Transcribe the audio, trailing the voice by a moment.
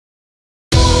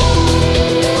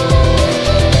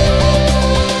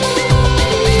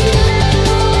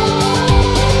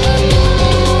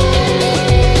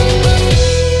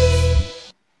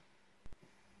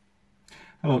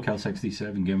Cal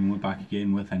 67 game, and we're back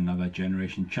again with another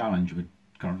Generation Challenge. We're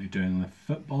currently doing the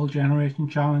Football Generation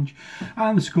Challenge,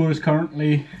 and the score is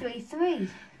currently 3-3.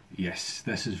 Yes,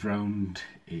 this is round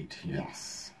 8. Yeah.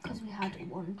 Yes, because we had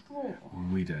one draw.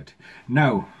 We did.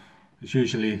 Now, it's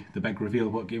usually the big reveal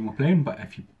what game we're playing, but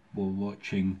if you were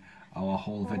watching our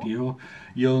whole video,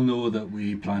 you'll know that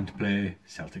we plan to play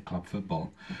Celtic Club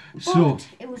Football. So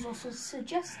it was also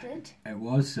suggested. It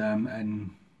was,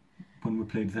 and when we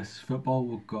played this football,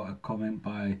 we got a comment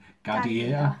by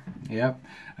Gladiator. Yep.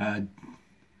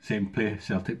 Saying play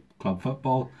Celtic Club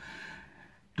Football.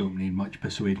 Don't need much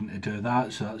persuading to do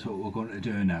that, so that's what we're going to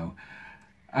do now.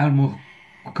 And we're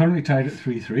currently tied at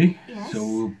 3-3, yes.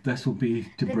 So this will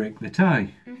be to break the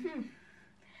tie.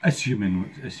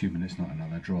 Assuming it's not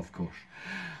another draw, of course.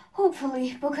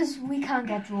 Hopefully, because we can't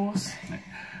get draws.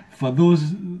 For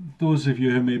those of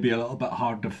you who may be a little bit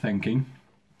hard of thinking,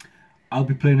 I'll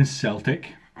be playing as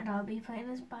Celtic. And I'll be playing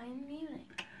as Bayern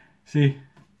Munich. See,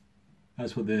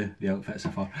 that's what the outfits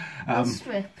are for.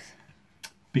 Strips.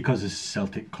 Because it's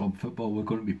Celtic Club Football, we're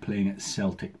going to be playing at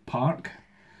Celtic Park.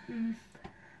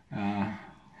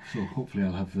 So hopefully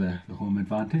I'll have the home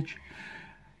advantage.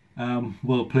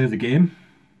 We'll play the game,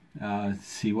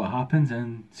 see what happens,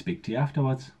 and speak to you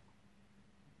afterwards.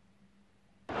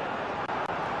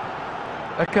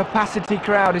 A capacity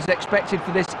crowd is expected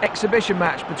for this exhibition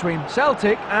match between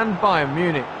Celtic and Bayern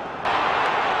Munich.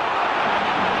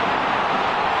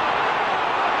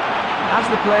 As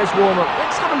the players warm up,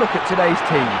 let's have a look at today's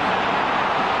team.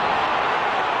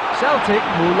 Celtic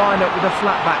will line up with a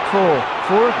flat back four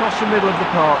across the middle of the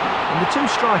park, and the two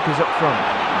strikers up front.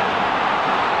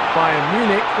 Bayern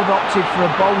Munich have opted for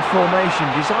a bold formation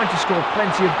designed to score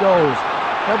plenty of goals.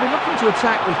 They'll be looking to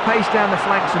attack with pace down the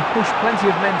flanks and push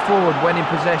plenty of men forward when in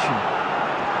possession.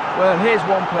 Well, here's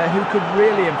one player who could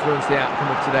really influence the outcome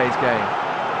of today's game.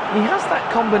 He has that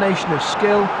combination of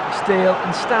skill, steel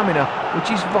and stamina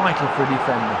which is vital for a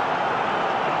defender.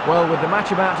 Well, with the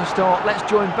match about to start, let's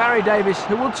join Barry Davis,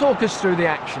 who will talk us through the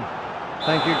action.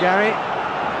 Thank you, Gary.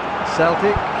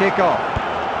 Celtic kick off.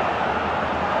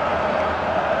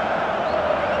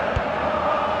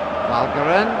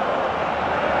 Valgaeren.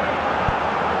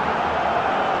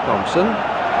 Thompson.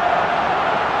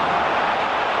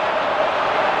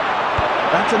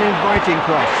 That's an inviting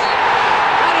cross.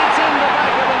 And it's in the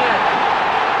back of the net.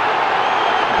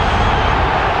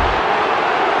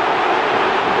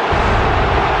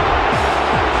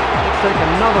 Let's take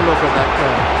another look at that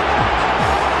goal.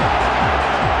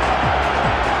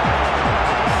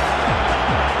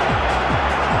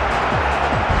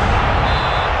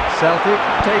 Celtic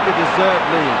take a deserved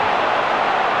lead.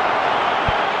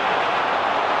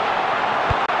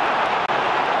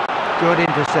 Good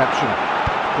interception.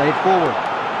 Played forward.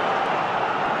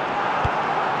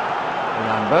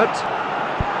 Lambert.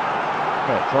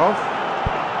 Petrov.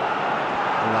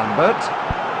 Lambert.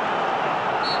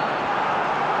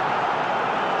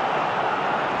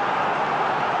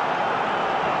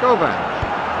 Kovac.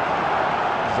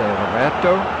 Zé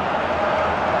Roberto.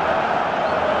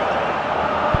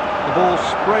 The ball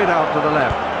sprayed out to the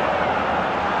left.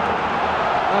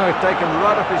 Oh, it's taken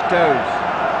right off his toes.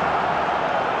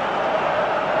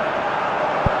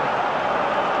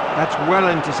 That's well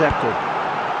intercepted.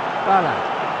 Bala.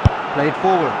 Played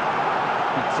forward.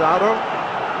 Pizarro.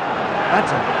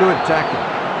 That's a good tackle.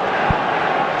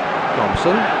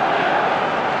 Thompson.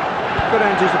 Good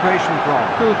anticipation from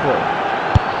Cooper.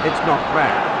 It's knocked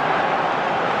back.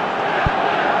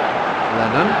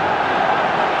 Lennon.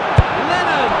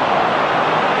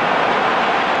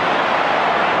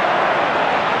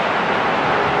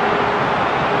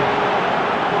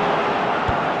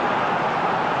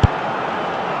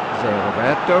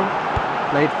 Roberto,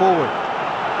 played forward.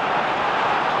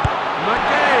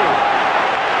 McKay.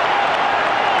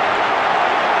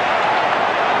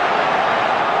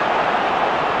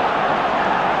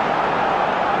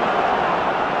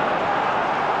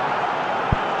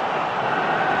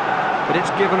 But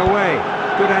it's given away.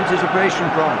 Good anticipation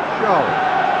from Shaw.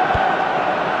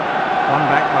 One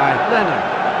back by Lennon.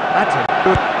 That's a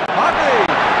good... Huggy!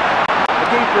 The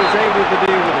keeper is able to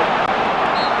deal with it.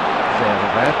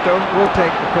 Roberto will take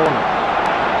the corner.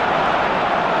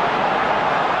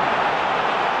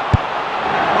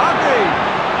 Huggy!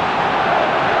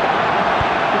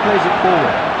 He plays it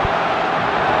forward.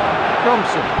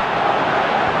 Thompson.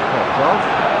 Petrov.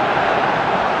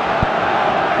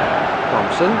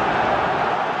 Thompson.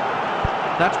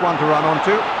 That's one to run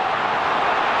onto.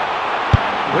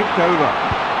 Whipped over.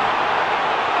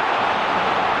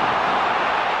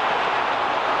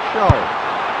 Shaw.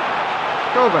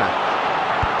 Kovac.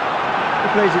 He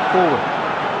plays it forward.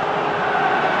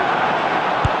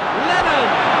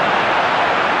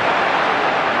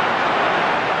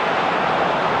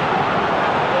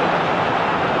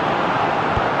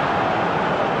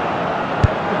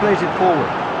 plays it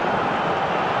forward.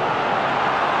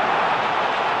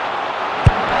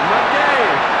 McGay!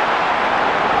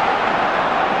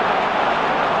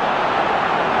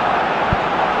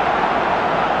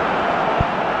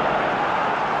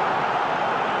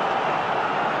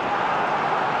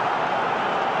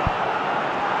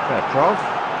 Petrov.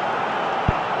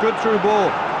 Good through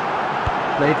ball.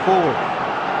 Played forward.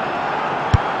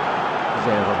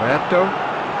 Zé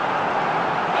Roberto.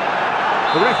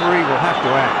 The referee will have to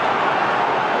act.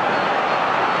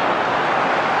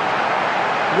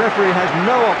 The referee has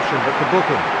no option but to book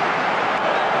him.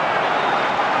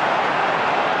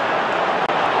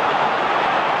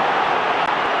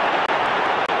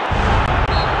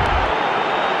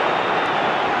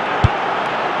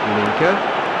 Linker.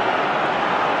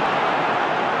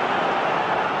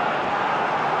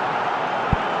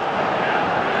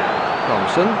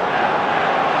 Thompson.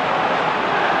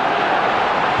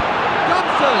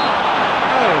 Thompson!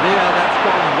 Oh dear, that's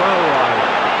gone well wide.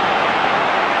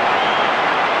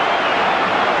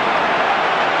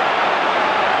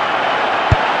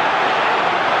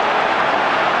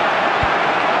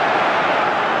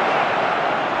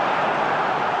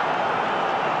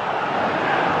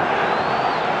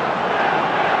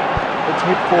 It's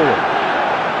hit forward.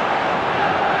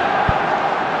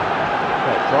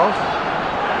 Petrov.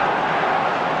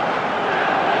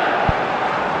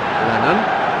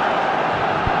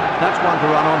 That's one to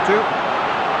run onto.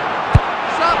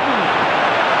 Sutton!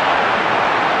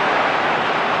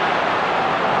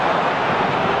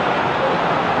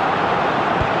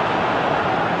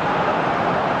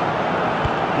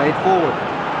 Played forward.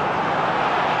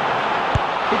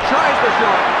 He tries the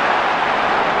shot.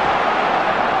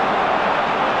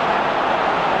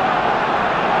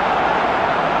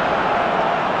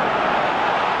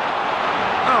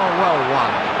 Oh, well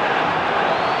won.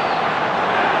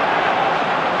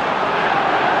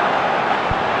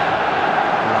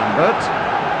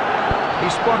 He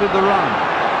spotted the run.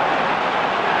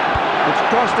 It's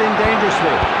crossed in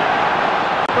dangerously.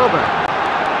 Over.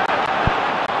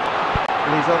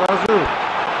 Lizarazu.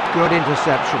 Good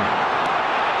interception.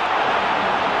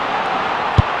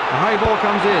 The high ball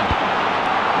comes in.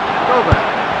 Over.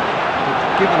 It's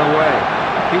given away.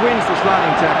 He wins the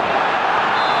sliding tackle.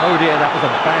 Oh dear, that was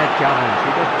a bad challenge.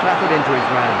 He just clattered into his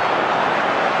man.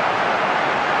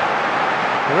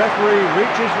 The referee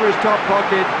reaches for his top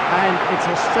pocket and it's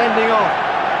a sending off.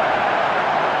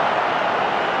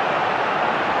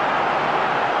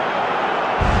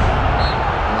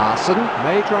 Larson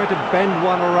may try to bend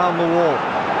one around the wall.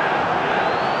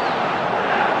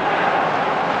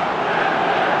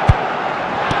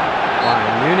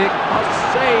 Bayern Munich are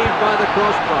saved by the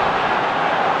crossbar.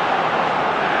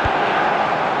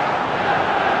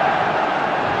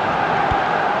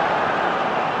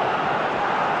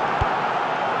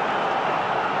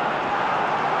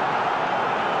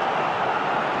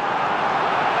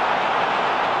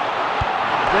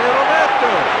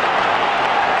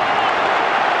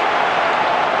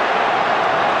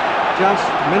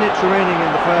 Just minutes remaining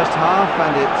in the first half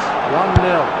and it's 1-0.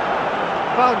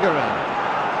 Valgarin.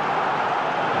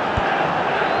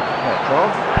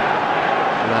 Petrov.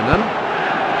 Lennon.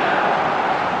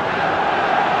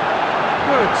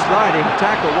 Good sliding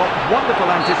tackle, what wonderful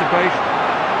anticipation.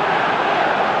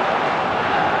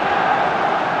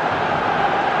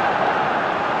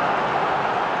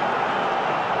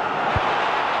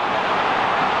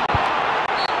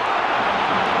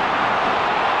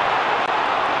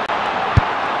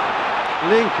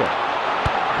 Linker,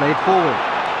 played forward.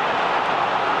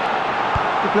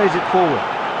 He plays it forward.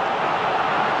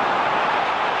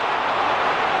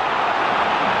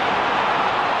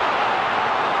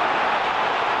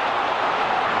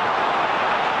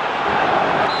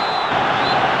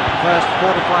 First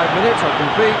 45 minutes are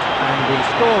complete and the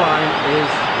scoreline is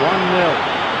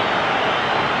 1-0.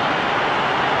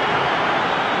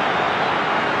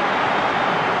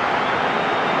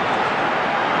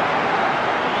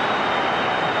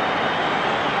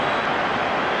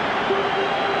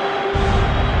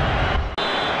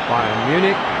 Bayern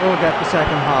Munich will get the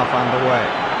second half underway.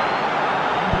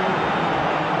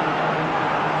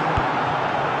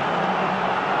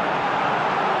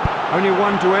 Only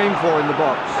one to aim for in the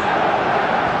box.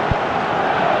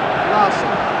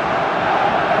 Larson.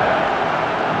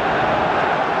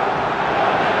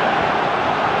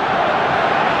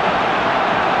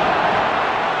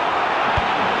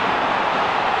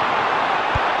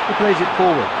 He plays it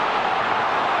forward.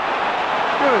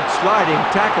 Good sliding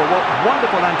tackle, what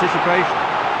wonderful anticipation.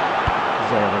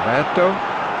 Zé Roberto.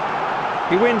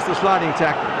 He wins the sliding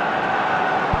tackle.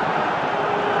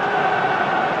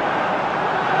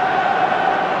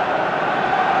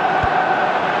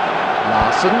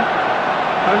 Larson.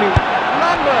 Only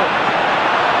Lambert.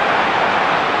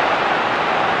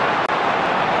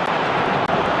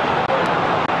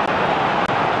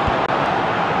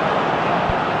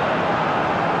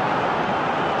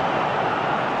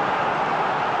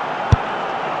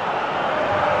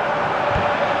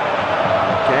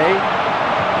 Okay.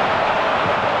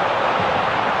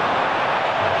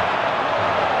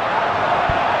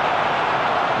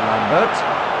 Lambert.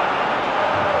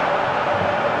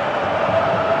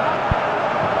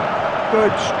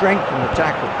 Good strength in the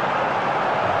tackle.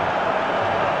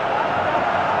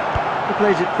 He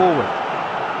plays it forward.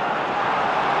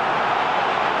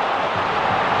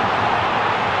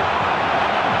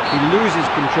 He loses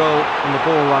control and the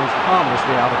ball runs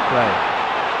harmlessly out of play.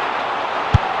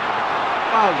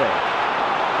 Valde.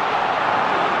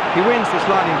 He wins the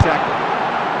sliding tackle.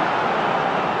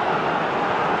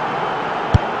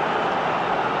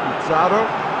 Pizarro.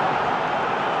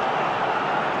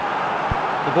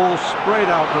 The ball sprayed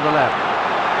out to the left.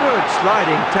 Good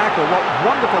sliding tackle. What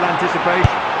wonderful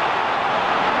anticipation.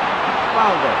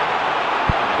 Valde.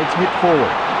 It's hit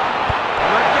forward.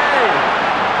 McGay.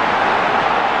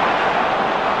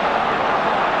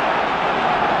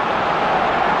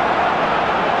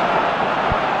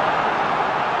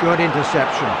 Good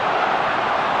interception.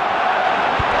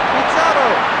 Pizarro.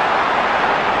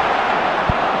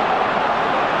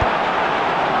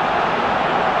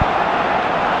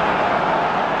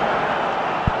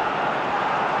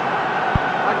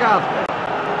 Agave.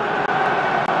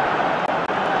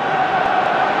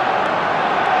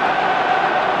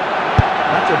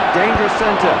 That's a dangerous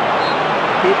centre.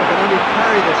 The keeper can only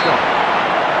carry the shot.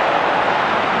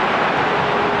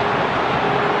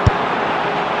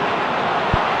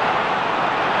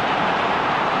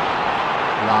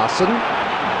 Larson.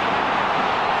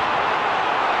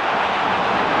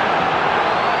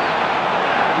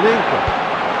 Lincoln.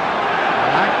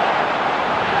 Back.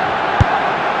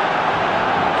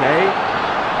 Okay.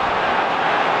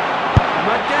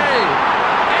 McGay.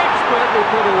 Expertly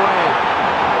put away.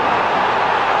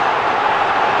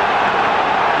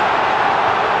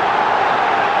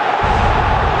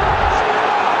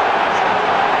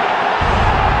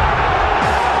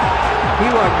 He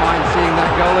won't mind seeing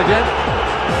that goal again.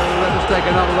 Let us take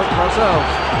another look for ourselves.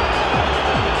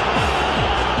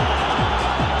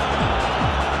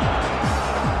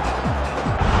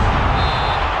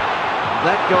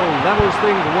 That goal levels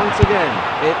things once again.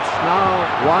 It's now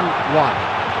 1-1.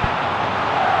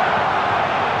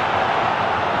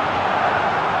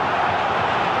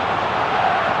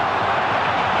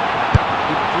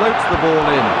 He floats the ball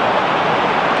in.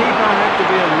 The keeper had to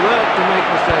be alert to make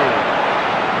the save.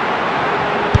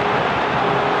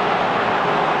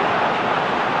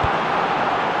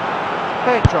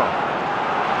 Petro.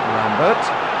 Lambert.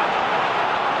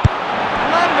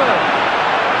 Lambert!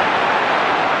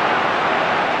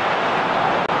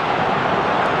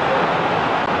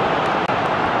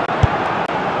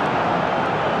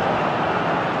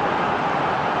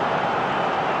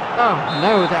 Oh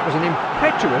no, that was an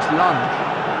impetuous lunge.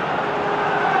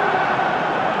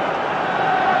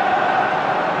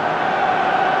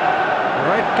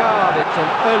 Red card, it's an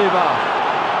early bath.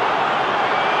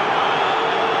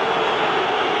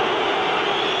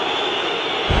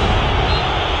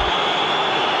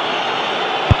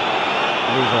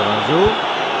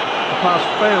 The pass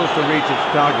fails to reach its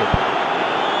target.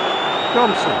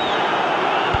 Thompson.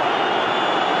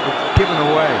 It's given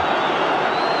away.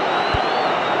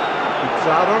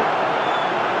 Pizarro.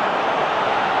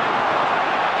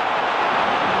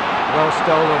 Well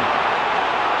stolen.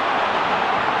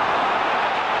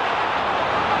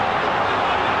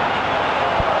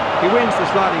 He wins the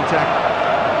sliding tackle.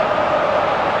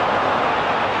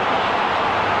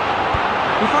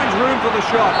 He finds room for the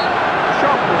shot. The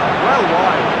shot was well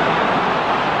wide.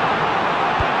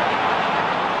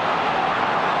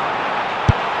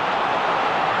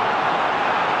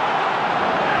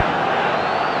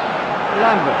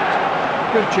 Lambert.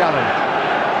 Good challenge.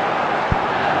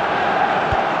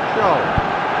 Shaw.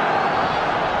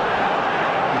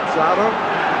 Pizarro.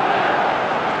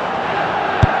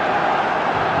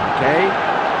 Okay.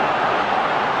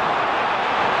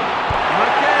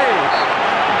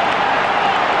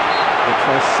 It's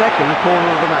their second corner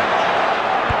of the match.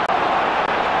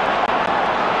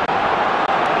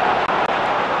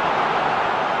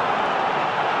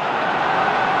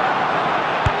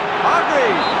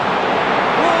 Hargreaves!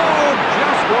 Oh,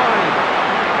 just wide.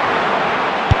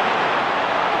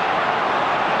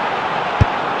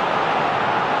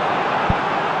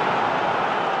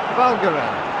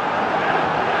 Valgaran.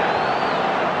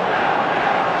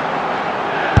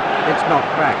 It's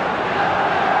knocked back.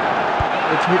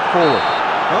 it's hit forward.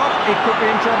 Oh, he could be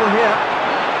in trouble here.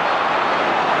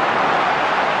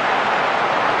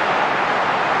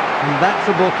 And that's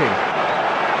a booking.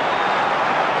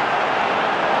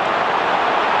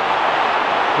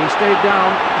 He stayed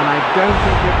down, and I don't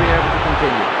think he'll be able to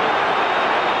continue.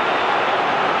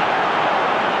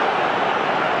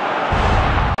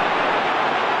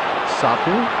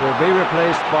 Sutton will be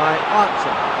replaced by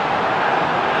Artson.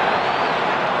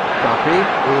 Duffy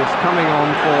is coming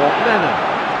on for Lennon.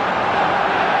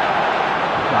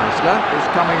 Geisler is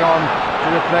coming on to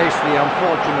replace the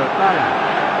unfortunate Barry.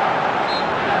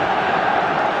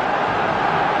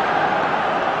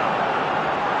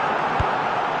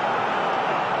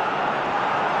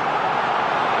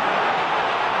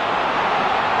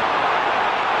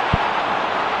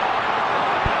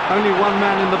 Only one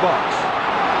man in the box.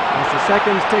 As the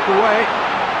seconds tick away,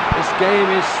 this game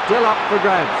is still up for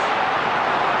grabs.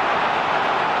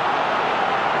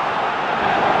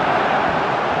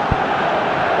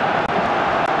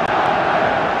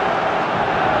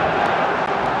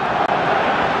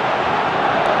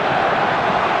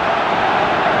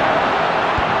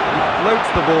 He floats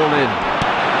the ball in.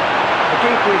 The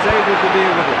keeper is able to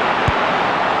deal with it.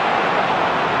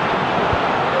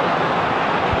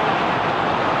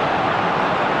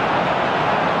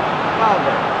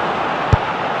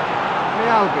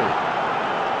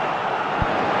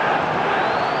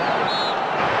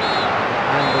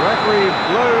 And the referee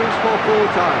blows for full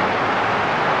time.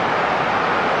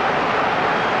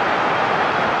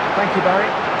 Thank you, Barry.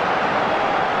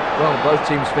 Well, both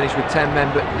teams finished with 10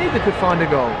 men, but neither could find a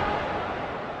goal.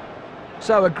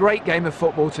 So, a great game of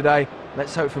football today.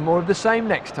 Let's hope for more of the same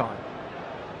next time.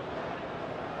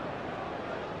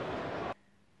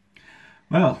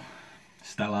 Well,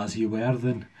 still as you were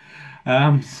then.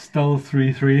 Still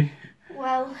 3-3.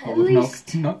 Well, at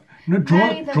least...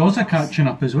 Draws are catching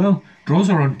up as well. Draws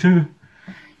are on 2.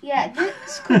 Yeah,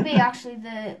 this could be actually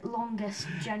the longest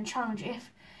Gen Challenge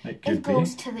if it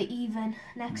goes to the even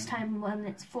next time when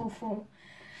it's 4-4.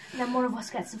 And then one of us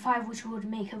gets the 5, which would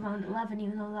make around 11,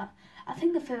 even though that... I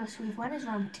think the first we've won is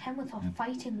around 10 with our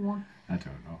fighting one. I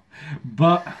don't know.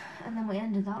 But... And then we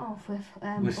ended that off with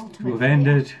we've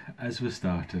ended as we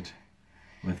started,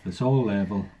 with the sole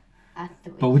level.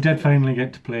 But we did finally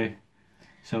get to play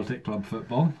Celtic Club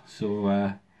Football, so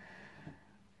I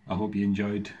hope you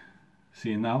enjoyed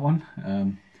seeing that one.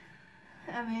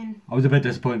 I mean, I was a bit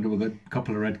disappointed we got a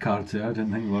couple of red cards there. I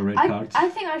didn't think there were red cards. I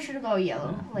think I should have got a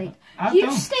yellow. Like,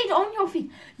 you stayed on your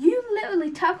feet. You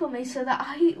literally tackled me so that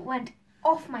I went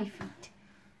off my feet.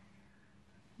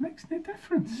 Makes no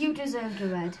difference. You deserved a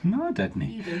red. No, I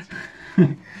didn't. You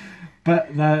did.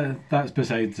 But that's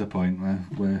besides the point.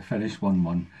 We finished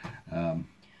 1-1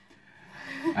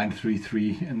 and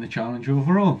 3-3 in the challenge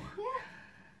overall. Yeah.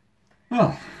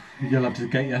 Well, you'll have to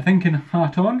get your thinking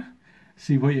hat on,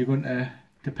 see what you're going to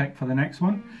pick for the next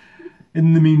one.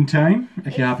 In the meantime,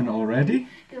 if you haven't already,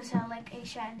 give us a like, a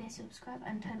share, and a subscribe,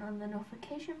 and turn on the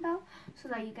notification bell so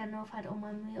that you get notified on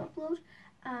when we upload.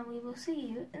 And we will see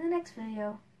you in the next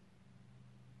video.